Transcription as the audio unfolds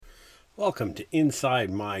Welcome to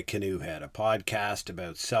Inside My Canoe Head, a podcast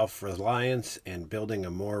about self-reliance and building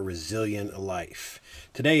a more resilient life.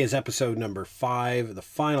 Today is episode number 5, the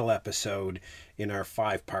final episode in our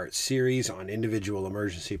 5-part series on individual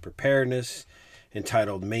emergency preparedness,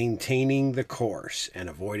 entitled Maintaining the Course and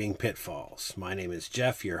Avoiding Pitfalls. My name is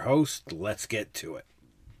Jeff, your host. Let's get to it.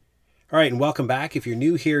 All right, and welcome back. If you're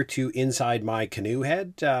new here to Inside My Canoe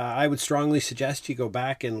Head, I would strongly suggest you go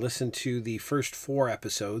back and listen to the first 4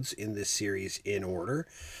 episodes in this series in order.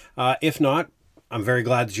 If not, I'm very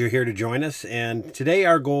glad that you're here to join us. And today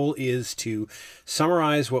our goal is to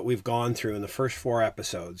summarize what we've gone through in the first 4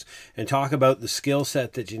 episodes and talk about the skill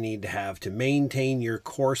set that you need to have to maintain your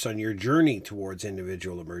course on your journey towards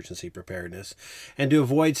individual emergency preparedness and to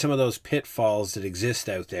avoid some of those pitfalls that exist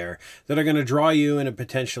out there that are going to draw you and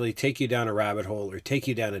potentially take you down a rabbit hole or take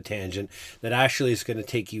you down a tangent that actually is going to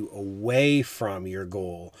take you away from your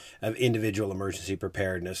goal of individual emergency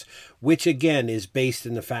preparedness, which again is based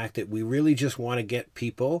in the fact that we really just want to get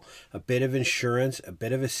people a bit of insurance, a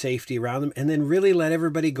bit of a safety around them, and then really let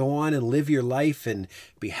everybody go on and live your life and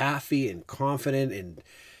be happy and confident and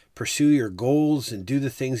pursue your goals and do the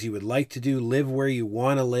things you would like to do, live where you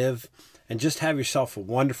want to live, and just have yourself a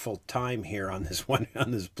wonderful time here on this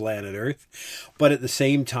planet Earth. But at the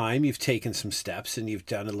same time, you've taken some steps and you've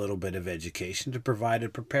done a little bit of education to provide a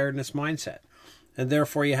preparedness mindset. And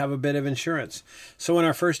therefore you have a bit of insurance. So in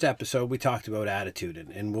our first episode, we talked about attitude,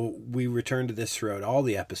 and we return to this throughout all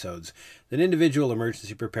the episodes, that individual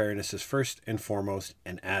emergency preparedness is first and foremost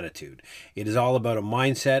an attitude. It is all about a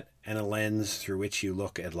mindset and a lens through which you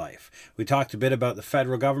look at life. We talked a bit about the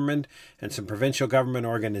federal government and some provincial government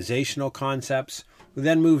organizational concepts. We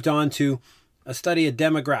then moved on to a study of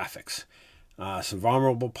demographics, some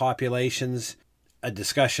vulnerable populations, a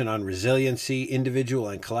discussion on resiliency, individual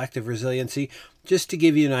and collective resiliency, just to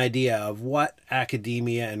give you an idea of what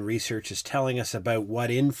academia and research is telling us about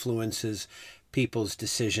what influences people's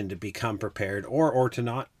decision to become prepared or to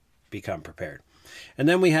not become prepared. And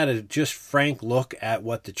then we had a just frank look at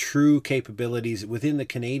what the true capabilities within the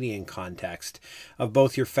Canadian context of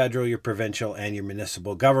both your federal, your provincial, and your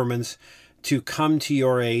municipal governments to come to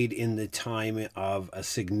your aid in the time of a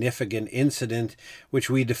significant incident, which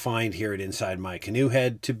we defined here at Inside My Canoe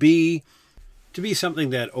Head to be something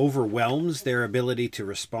that overwhelms their ability to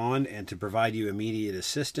respond and to provide you immediate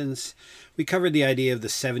assistance. We covered the idea of the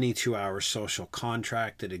 72-hour social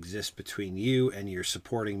contract that exists between you and your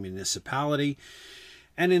supporting municipality.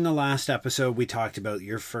 And in the last episode, we talked about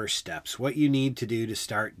your first steps, what you need to do to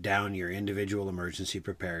start down your individual emergency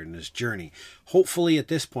preparedness journey. Hopefully at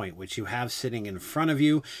this point, what you have sitting in front of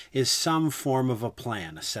you is some form of a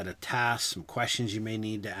plan, a set of tasks, some questions you may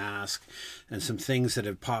need to ask, and some things that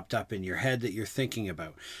have popped up in your head that you're thinking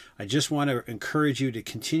about. I just want to encourage you to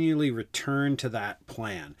continually return to that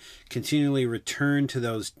plan, continually return to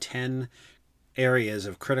those 10 areas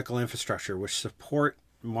of critical infrastructure which support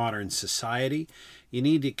modern society. You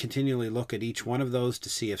need to continually look at each one of those to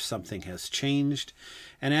see if something has changed.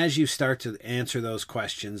 And as you start to answer those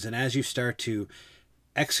questions and as you start to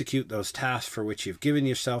execute those tasks for which you've given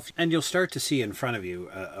yourself, and you'll start to see in front of you,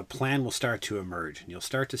 a plan will start to emerge. And you'll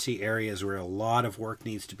start to see areas where a lot of work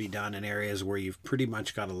needs to be done and areas where you've pretty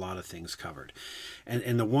much got a lot of things covered.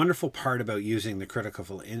 And the wonderful part about using the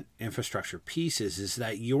critical infrastructure pieces is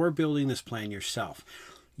that you're building this plan yourself.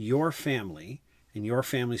 Your family and your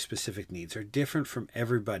family's specific needs are different from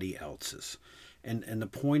everybody else's. And the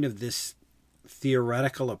point of this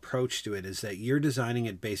theoretical approach to it is that you're designing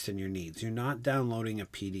it based on your needs. You're not downloading a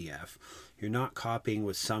PDF. You're not copying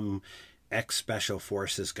what some ex-special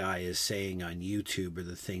forces guy is saying on YouTube or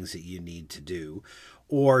the things that you need to do.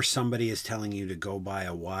 Or somebody is telling you to go buy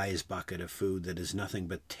a Wise bucket of food that is nothing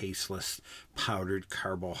but tasteless powdered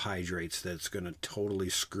carbohydrates that's going to totally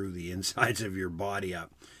screw the insides of your body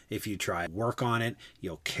up. If you try work on it,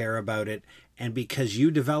 you'll care about it, and because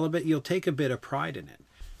you develop it, you'll take a bit of pride in it.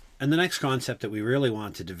 And the next concept that we really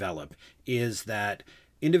want to develop is that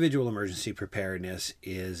individual emergency preparedness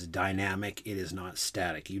is dynamic. It is not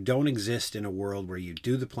static. You don't exist in a world where you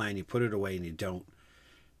do the plan, you put it away, and you don't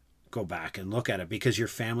go back and look at it because your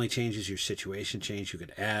family changes, your situation changes. You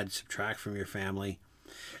could add, subtract from your family.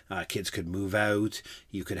 Kids could move out.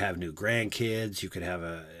 You could have new grandkids. You could have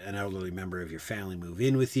an elderly member of your family move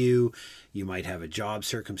in with you. You might have a job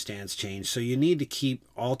circumstance change. So you need to keep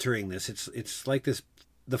altering this. It's like this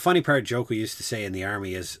The funny part joke we used to say in the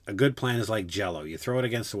army is a good plan is like Jello. You throw it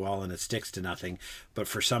against the wall and it sticks to nothing, but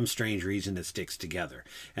for some strange reason it sticks together.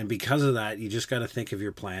 And because of that, you just got to think of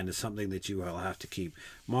your plan as something that you will have to keep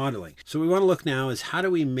modeling. So we want to look now is how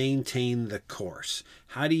do we maintain the course?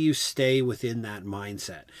 How do you stay within that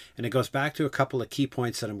mindset? And it goes back to a couple of key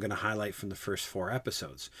points that I'm going to highlight from the first 4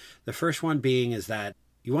 episodes. The first one being is that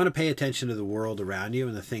you want to pay attention to the world around you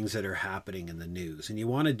and the things that are happening in the news. And you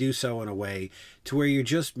want to do so in a way to where you're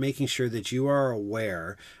just making sure that you are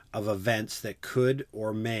aware of events that could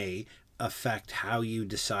or may affect how you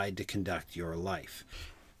decide to conduct your life.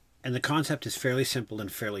 And the concept is fairly simple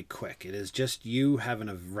and fairly quick. It is just you having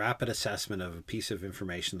a rapid assessment of a piece of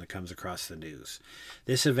information that comes across the news.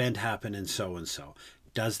 This event happened in so-and-so.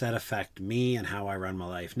 Does that affect me and how I run my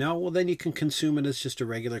life? No? Well, then you can consume it as just a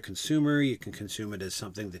regular consumer. You can consume it as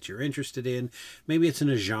something that you're interested in. Maybe it's in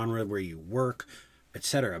a genre where you work,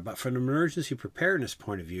 etc. But from an emergency preparedness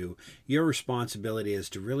point of view, your responsibility is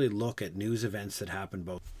to really look at news events that happen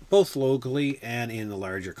both locally and in the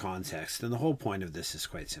larger context. And the whole point of this is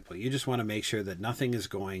quite simple. You just want to make sure that nothing is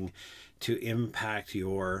going to impact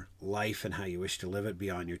your life and how you wish to live it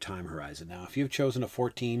beyond your time horizon. Now, if you've chosen a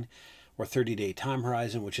 14 or 30-day time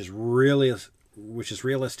horizon, which is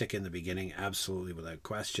realistic in the beginning, absolutely without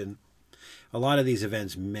question. A lot of these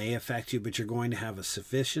events may affect you, but you're going to have a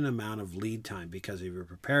sufficient amount of lead time because of your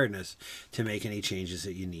preparedness to make any changes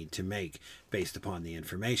that you need to make based upon the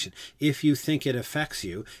information. If you think it affects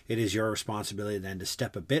you, it is your responsibility then to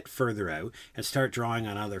step a bit further out and start drawing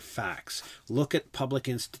on other facts. Look at public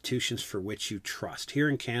institutions for which you trust. Here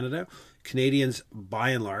in Canada, Canadians, by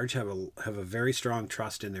and large, have a very strong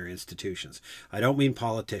trust in their institutions. I don't mean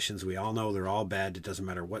politicians. We all know they're all bad. It doesn't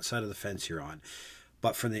matter what side of the fence you're on.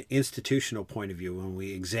 But from the institutional point of view, when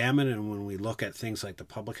we examine and when we look at things like the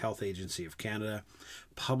Public Health Agency of Canada,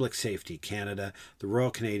 Public Safety Canada, the Royal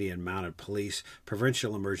Canadian Mounted Police,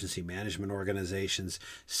 provincial emergency management organizations,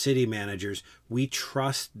 city managers, we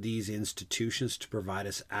trust these institutions to provide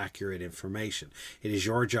us accurate information. It is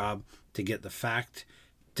your job to get the fact,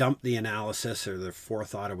 dump the analysis or the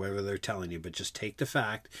forethought or whatever they're telling you, but just take the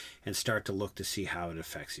fact and start to look to see how it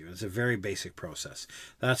affects you. It's a very basic process.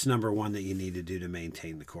 That's number one that you need to do to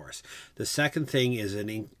maintain the course. The second thing is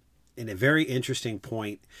in a very interesting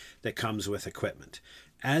point that comes with equipment.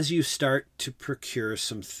 As you start to procure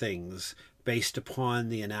some things based upon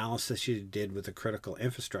the analysis you did with the critical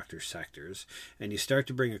infrastructure sectors, and you start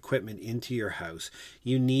to bring equipment into your house,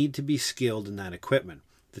 you need to be skilled in that equipment.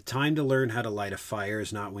 The time to learn how to light a fire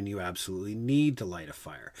is not when you absolutely need to light a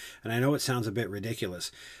fire. And I know it sounds a bit ridiculous,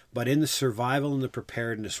 but in the survival and the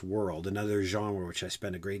preparedness world, another genre which I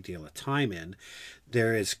spend a great deal of time in,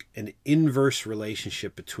 there is an inverse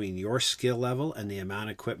relationship between your skill level and the amount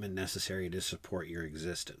of equipment necessary to support your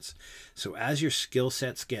existence. So as your skill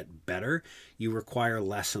sets get better, you require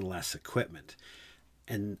less and less equipment.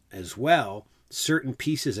 And as well, certain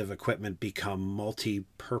pieces of equipment become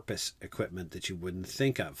multi-purpose equipment that you wouldn't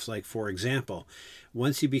think of. Like, for example,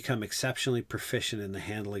 once you become exceptionally proficient in the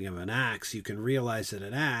handling of an axe, you can realize that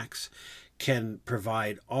an axe can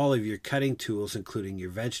provide all of your cutting tools, including your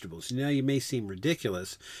vegetables. Now, you may seem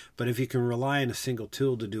ridiculous, but if you can rely on a single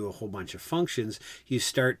tool to do a whole bunch of functions, you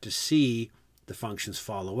start to see the functions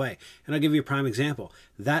fall away. And I'll give you a prime example.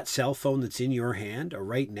 That cell phone that's in your hand or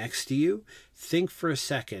right next to you, think for a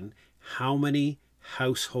second how many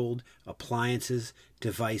household appliances,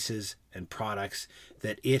 devices, and products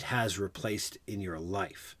that it has replaced in your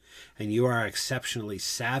life. And you are exceptionally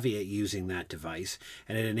savvy at using that device,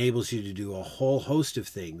 and it enables you to do a whole host of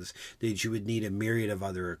things that you would need a myriad of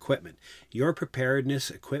other equipment. Your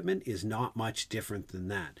preparedness equipment is not much different than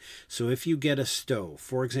that. So if you get a stove,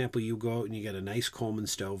 for example, you go out and you get a nice Coleman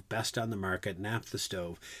stove, best on the market, naphtha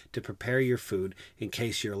stove, to prepare your food in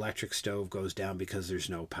case your electric stove goes down because there's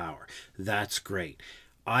no power. That's great.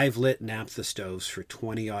 I've lit naphtha stoves for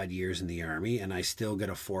 20 odd years in the Army, and I still get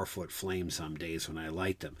a 4-foot flame some days when I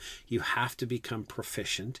light them. You have to become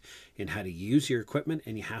proficient in how to use your equipment,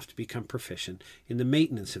 and you have to become proficient in the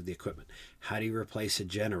maintenance of the equipment. How do you replace a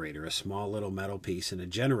generator, a small little metal piece in a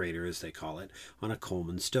generator, as they call it, on a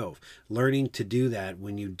Coleman stove? Learning to do that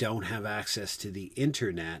when you don't have access to the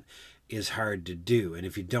internet is hard to do. And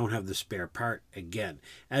if you don't have the spare part, again,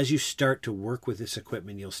 as you start to work with this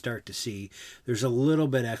equipment, you'll start to see there's a little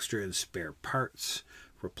bit extra in spare parts,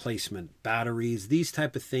 replacement batteries. These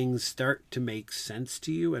type of things start to make sense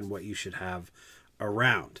to you and what you should have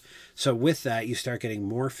around. So with that, you start getting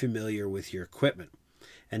more familiar with your equipment.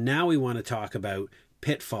 And now we want to talk about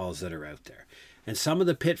pitfalls that are out there. And some of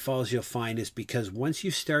the pitfalls you'll find is because once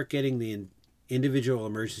you start getting the individual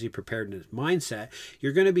emergency preparedness mindset,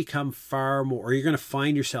 you're going to become far more, or you're going to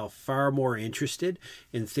find yourself far more interested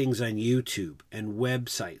in things on YouTube and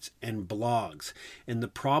websites and blogs. And the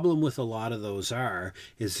problem with a lot of those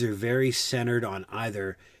is they're very centered on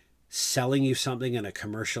either selling you something in a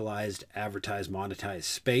commercialized, advertised, monetized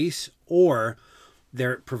space, or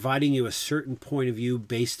they're providing you a certain point of view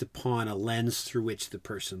based upon a lens through which the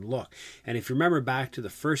person look. And if you remember back to the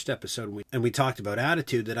first episode, and we talked about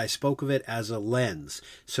attitude, that I spoke of it as a lens.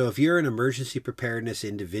 So if you're an emergency preparedness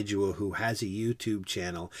individual who has a YouTube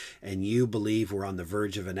channel and you believe we're on the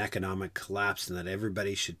verge of an economic collapse and that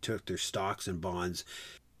everybody should take their stocks and bonds,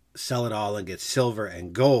 sell it all and get silver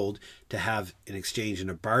and gold to have in exchange in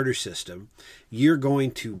a barter system, you're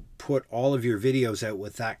going to put all of your videos out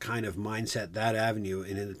with that kind of mindset, that avenue,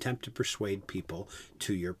 in an attempt to persuade people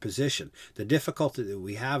to your position. The difficulty that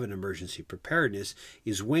we have in emergency preparedness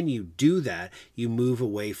is when you do that, you move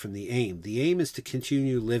away from the aim. The aim is to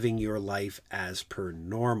continue living your life as per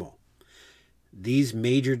normal. These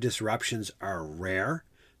major disruptions are rare.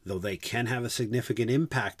 Though they can have a significant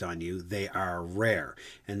impact on you, they are rare.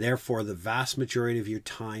 And therefore, the vast majority of your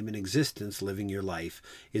time and existence living your life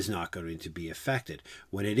is not going to be affected.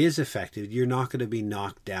 When it is affected, you're not going to be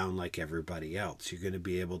knocked down like everybody else. You're going to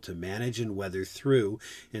be able to manage and weather through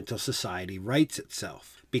until society rights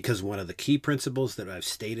itself. Because one of the key principles that I've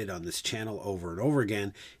stated on this channel over and over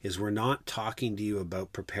again is we're not talking to you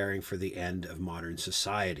about preparing for the end of modern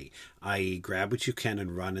society, i.e. grab what you can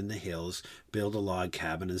and run in the hills, build a log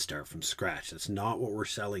cabin and start from scratch. That's not what we're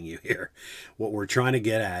selling you here. What we're trying to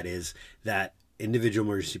get at is that individual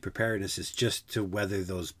emergency preparedness is just to weather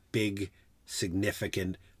those big,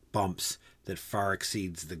 significant bumps that far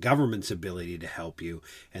exceeds the government's ability to help you,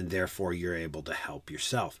 and therefore you're able to help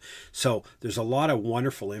yourself. So there's a lot of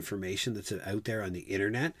wonderful information that's out there on the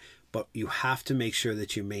internet, but you have to make sure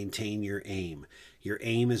that you maintain your aim. Your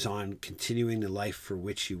aim is on continuing the life for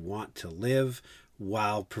which you want to live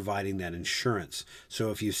while providing that insurance. So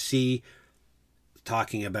if you see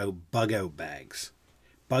talking about bug out bags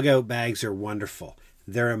are wonderful.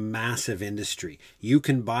 They're a massive industry. You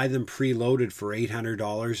can buy them preloaded for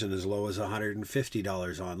 $800 and as low as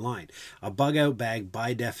 $150 online. A bug out bag,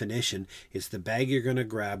 by definition, is the bag you're going to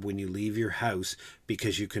grab when you leave your house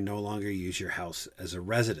because you can no longer use your house as a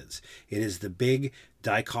residence. It is the big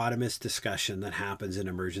dichotomous discussion that happens in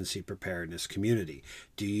emergency preparedness community.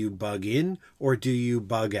 Do you bug in or do you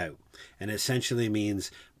bug out? And essentially means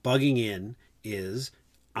bugging in is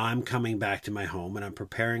I'm coming back to my home and I'm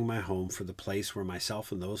preparing my home for the place where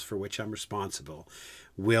myself and those for which I'm responsible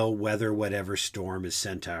will weather whatever storm is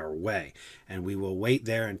sent our way. And we will wait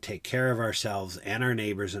there and take care of ourselves and our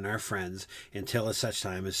neighbors and our friends until at such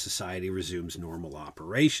time as society resumes normal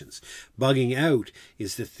operations. Bugging out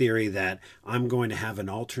is the theory that I'm going to have an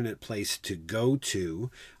alternate place to go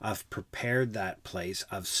to. I've prepared that place.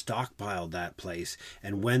 I've stockpiled that place.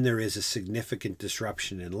 And when there is a significant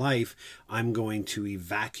disruption in life, I'm going to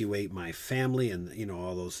evacuate my family and,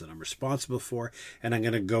 all those that I'm responsible for, and I'm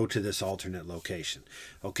going to go to this alternate location.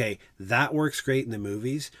 Okay, that works great in the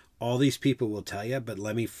movies. All these people will tell you, but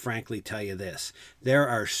let me frankly tell you this. There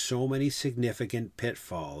are so many significant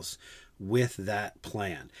pitfalls with that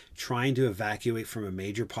plan. Trying to evacuate from a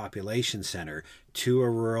major population center to a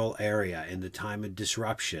rural area in the time of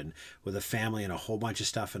disruption with a family and a whole bunch of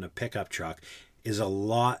stuff in a pickup truck is a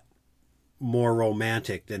lot more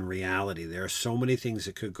romantic than reality. There are so many things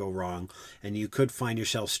that could go wrong, and you could find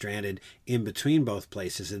yourself stranded in between both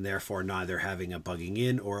places and therefore neither having a bugging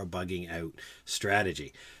in or a bugging out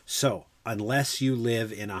strategy. So unless you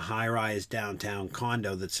live in a high-rise downtown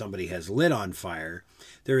condo that somebody has lit on fire,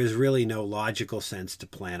 there is really no logical sense to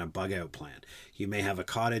plan a bug-out plan. You may have a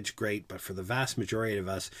cottage, great, but for the vast majority of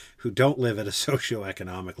us who don't live at a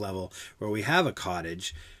socioeconomic level where we have a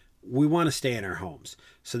cottage, we want to stay in our homes.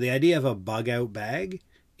 So the idea of a bug-out bag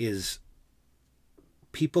is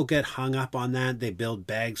people get hung up on that. They build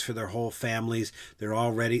bags for their whole families. They're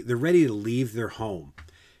ready to leave their home.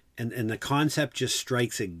 And the concept just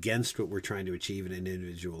strikes against what we're trying to achieve in an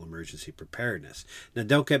individual emergency preparedness. Now,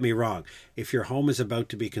 don't get me wrong. If your home is about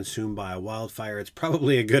to be consumed by a wildfire, it's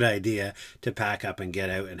probably a good idea to pack up and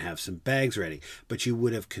get out and have some bags ready. But you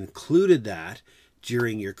would have concluded that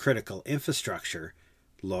during your critical infrastructure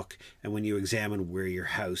look and when you examine where your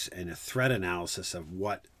house and a threat analysis of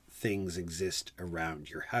what things exist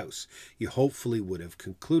around your house. You hopefully would have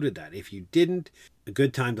concluded that. If you didn't, a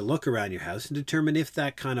good time to look around your house and determine if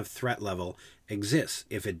that kind of threat level exists.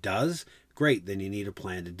 If it does, great, then you need a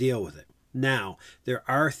plan to deal with it. Now, there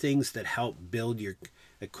are things that help build your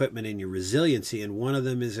equipment and your resiliency, and one of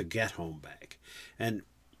them is a get home bag. And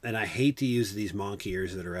and I hate to use these monkey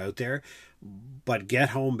ears that are out there, but get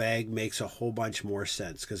home bag makes a whole bunch more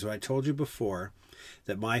sense, because I told you before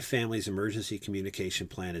that my family's emergency communication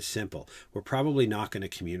plan is simple. We're probably not going to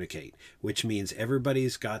communicate, which means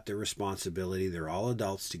everybody's got their responsibility. They're all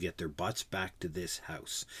adults to get their butts back to this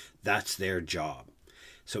house. That's their job.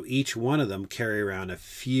 So each one of them carry around a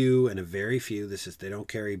few, and a very few, they don't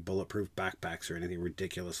carry bulletproof backpacks or anything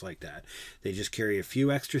ridiculous like that. They just carry a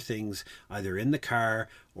few extra things either in the car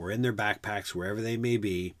or in their backpacks, wherever they may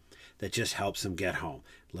be, that just helps them get home.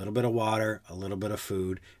 A little bit of water, a little bit of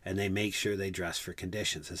food, and they make sure they dress for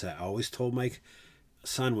conditions. As I always told my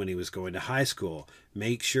son when he was going to high school,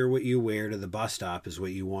 make sure what you wear to the bus stop is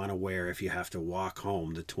what you want to wear if you have to walk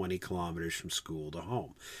home the 20 kilometers from school to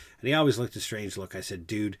home. And he always looked a strange look. I said,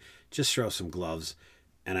 dude, just throw some gloves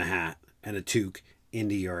and a hat and a toque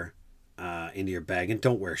into your bag, and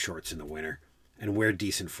don't wear shorts in the winter, and wear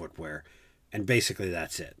decent footwear. And basically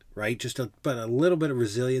that's it, right? But a little bit of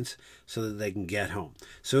resilience so that they can get home.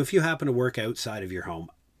 So if you happen to work outside of your home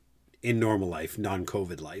in normal life,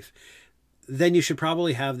 non-COVID life, then you should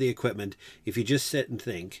probably have the equipment. If you just sit and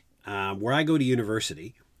think, where I go to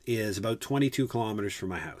university is about 22 kilometers from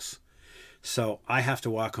my house. So I have to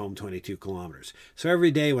walk home 22 kilometers. So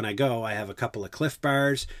every day when I go, I have a couple of Cliff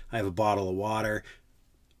Bars, I have a bottle of water,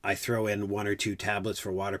 I throw in 1 or 2 tablets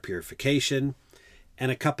for water purification, and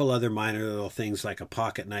a couple other minor little things like a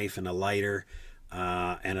pocket knife and a lighter,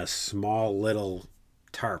 and a small little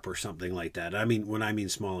tarp or something like that. I mean, when I mean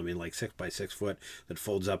small, I mean like 6 by 6 foot that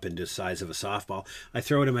folds up into the size of a softball. I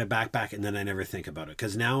throw it in my backpack, and then I never think about it,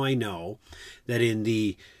 because now I know that in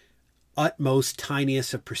the utmost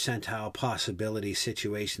tiniest of percentile possibility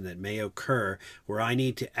situation that may occur where I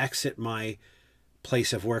need to exit my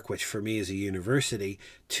place of work, which for me is a university,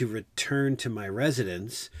 to return to my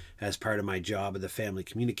residence as part of my job of the family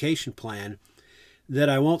communication plan, that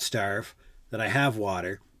I won't starve, that I have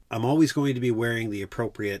water. I'm always going to be wearing the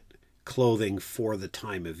appropriate clothing for the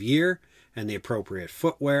time of year and the appropriate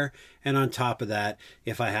footwear. And on top of that,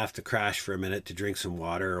 if I have to crash for a minute to drink some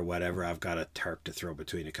water or whatever, I've got a tarp to throw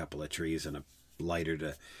between a couple of trees and a lighter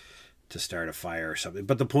to start a fire or something.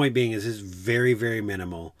 But the point being is, it's very, very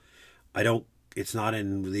minimal. It's not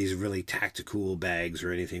in these really tactical bags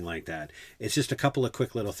or anything like that. It's just a couple of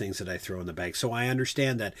quick little things that I throw in the bag. So I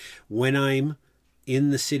understand that when I'm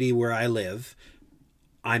in the city where I live,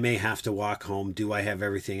 I may have to walk home. Do I have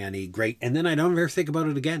everything I need? Great. And then I don't ever think about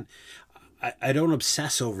it again. I don't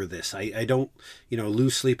obsess over this. I don't,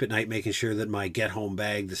 lose sleep at night making sure that my get home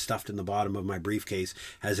bag, the stuffed in the bottom of my briefcase,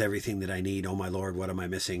 has everything that I need. Oh my Lord, what am I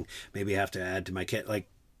missing? Maybe I have to add to my kit. Like,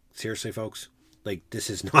 seriously, folks? Like, this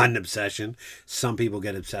is not an obsession. Some people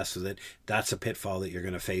get obsessed with it. That's a pitfall that you're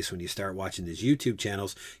going to face when you start watching these YouTube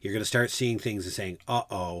channels. You're going to start seeing things and saying,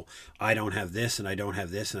 uh-oh, I don't have this, and I don't have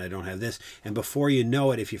this, and I don't have this. And before you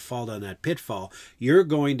know it, if you fall down that pitfall, you're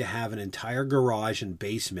going to have an entire garage and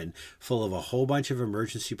basement full of a whole bunch of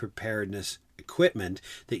emergency preparedness equipment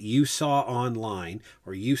that you saw online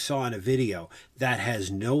or you saw in a video that has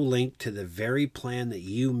no link to the very plan that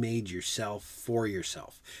you made yourself for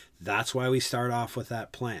yourself. That's why we start off with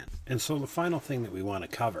that plan. And so the final thing that we want to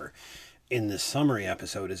cover in this summary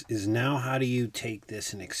episode is now how do you take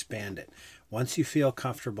this and expand it? Once you feel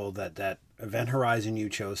comfortable that event horizon you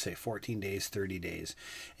chose, say 14 days, 30 days,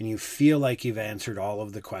 and you feel like you've answered all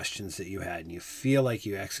of the questions that you had, and you feel like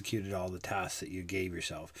you executed all the tasks that you gave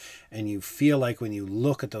yourself, and you feel like when you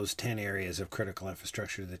look at those 10 areas of critical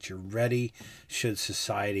infrastructure that you're ready should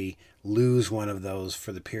society lose one of those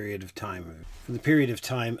for the period of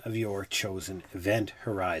time of your chosen event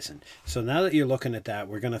horizon. So now that you're looking at that,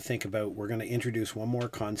 we're going to introduce one more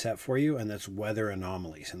concept for you, and that's weather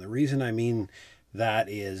anomalies. And the reason I mean that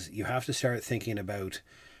is you have to start thinking about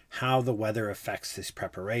how the weather affects this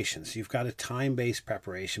preparation. So you've got a time-based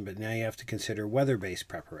preparation, but now you have to consider weather-based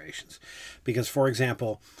preparations. Because, for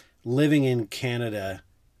example, living in Canada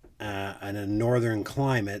and a northern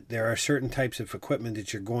climate, there are certain types of equipment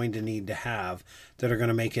that you're going to need to have that are going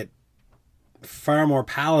to make it far more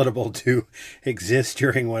palatable to exist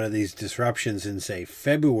during one of these disruptions in, say,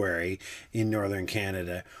 February in northern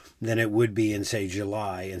Canada than it would be in, say,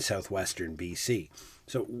 July in southwestern BC.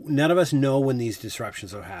 So none of us know when these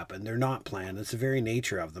disruptions will happen. They're not planned. It's the very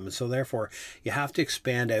nature of them. And so therefore, you have to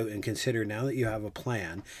expand out and consider, now that you have a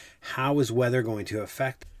plan, how is weather going to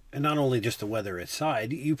affect And not only just the weather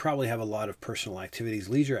aside, you probably have a lot of personal activities,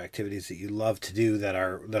 leisure activities that you love to do that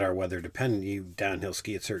are weather dependent. You downhill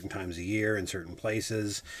ski at certain times of year in certain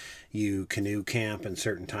places. You canoe camp in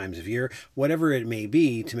certain times of year, whatever it may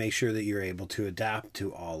be, to make sure that you're able to adapt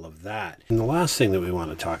to all of that. And the last thing that we want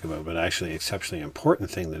to talk about, but actually exceptionally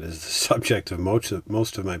important thing that is the subject of most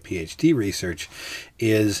of my PhD research,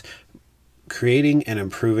 is creating and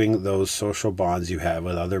improving those social bonds you have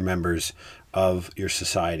with other members of your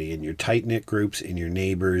society, in your tight-knit groups, in your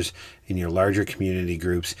neighbors, in your larger community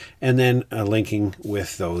groups, and then linking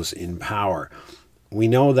with those in power. We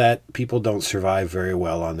know that people don't survive very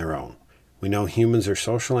well on their own. We know humans are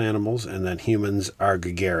social animals and that humans are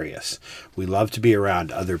gregarious. We love to be around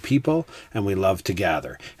other people and we love to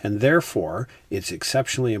gather. And therefore, it's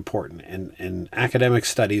exceptionally important. And academic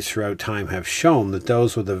studies throughout time have shown that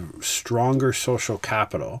those with a stronger social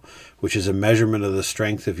capital, which is a measurement of the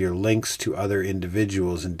strength of your links to other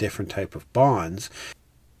individuals in different type of bonds,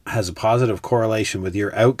 has a positive correlation with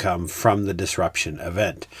your outcome from the disruption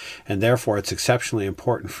event. And therefore, it's exceptionally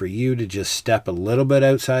important for you to just step a little bit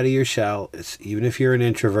outside of your shell, even if you're an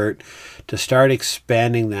introvert, to start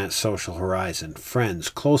expanding that social horizon. Friends,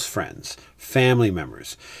 close friends, family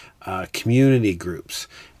members, community groups.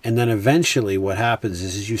 And then eventually what happens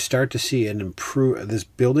is you start to see this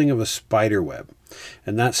building of a spider web.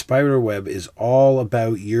 And that spider web is all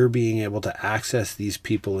about your being able to access these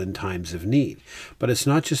people in times of need. But it's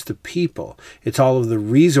not just the people, it's all of the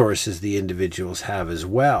resources the individuals have as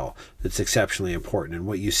well that's exceptionally important. And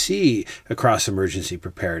what you see across emergency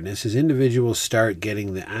preparedness is individuals start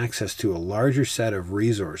getting the access to a larger set of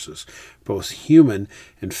resources, both human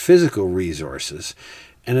and physical resources.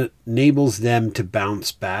 And it enables them to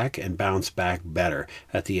bounce back and bounce back better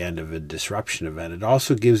at the end of a disruption event. It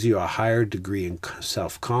also gives you a higher degree in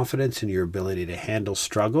self-confidence in your ability to handle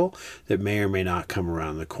struggle that may or may not come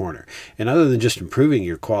around the corner. And other than just improving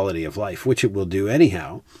your quality of life, which it will do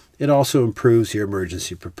anyhow, it also improves your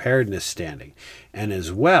emergency preparedness standing. And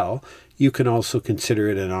as well, you can also consider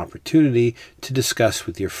it an opportunity to discuss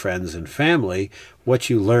with your friends and family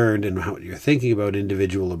what you learned and how you're thinking about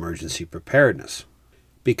individual emergency preparedness.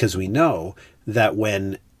 Because we know that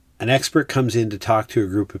when an expert comes in to talk to a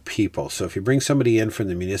group of people, so if you bring somebody in from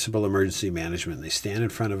the municipal emergency management and they stand in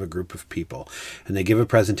front of a group of people and they give a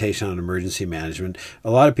presentation on emergency management,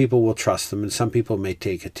 a lot of people will trust them and some people may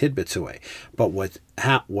take tidbits away. But what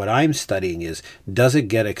I'm studying is, does it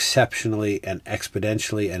get exceptionally and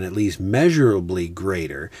exponentially and at least measurably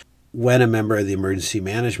greater when a member of the emergency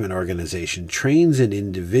management organization trains an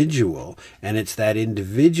individual, and it's that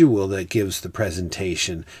individual that gives the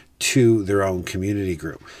presentation to their own community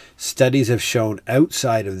group. Studies have shown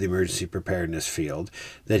outside of the emergency preparedness field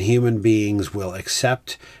that human beings will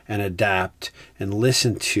accept and adapt and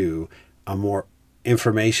listen to a more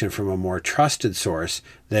information from a more trusted source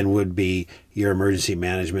than would be your emergency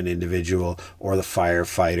management individual or the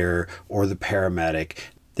firefighter or the paramedic.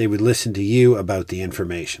 They would listen to you about the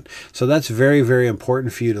information. So that's very, very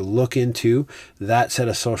important for you to look into that set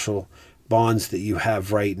of social bonds that you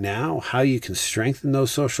have right now, how you can strengthen those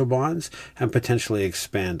social bonds and potentially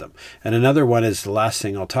expand them. And another one is, the last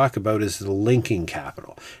thing I'll talk about, is the linking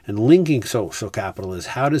capital. And linking social capital is,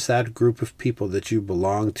 how does that group of people that you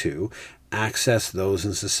belong to access those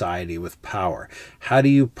in society with power? How do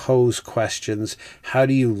you pose questions? How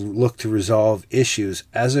do you look to resolve issues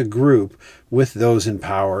as a group with those in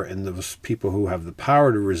power and those people who have the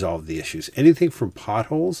power to resolve the issues? Anything from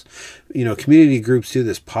potholes, community groups do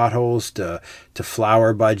this, potholes to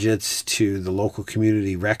flower budgets, to the local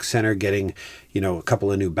community rec center getting, a couple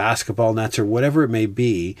of new basketball nets or whatever it may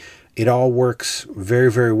be. It all works very,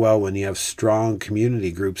 very well when you have strong community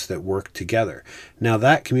groups that work together. Now,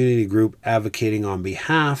 that community group advocating on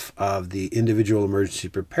behalf of the individual emergency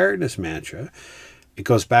preparedness mantra, it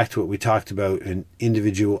goes back to what we talked about in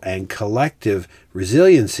individual and collective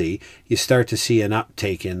resiliency. You start to see an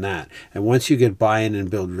uptake in that. And once you get buy-in and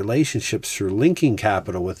build relationships through linking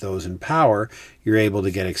capital with those in power, you're able to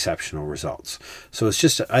get exceptional results. So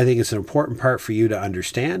I think it's an important part for you to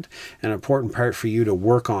understand, an important part for you to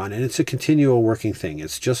work on. And it's a continual working thing.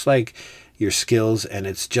 It's just like your skills and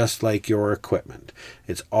it's just like your equipment.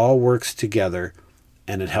 It all works together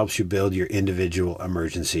and it helps you build your individual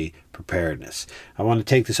emergency preparedness. I want to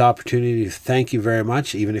take this opportunity to thank you very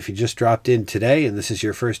much, even if you just dropped in today and this is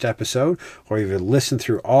your first episode, or you've listened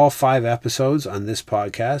through all 5 episodes on this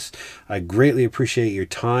podcast. I greatly appreciate your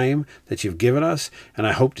time that you've given us, and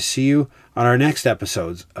I hope to see you on our next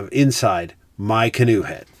episodes of Inside My Canoe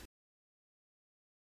Head.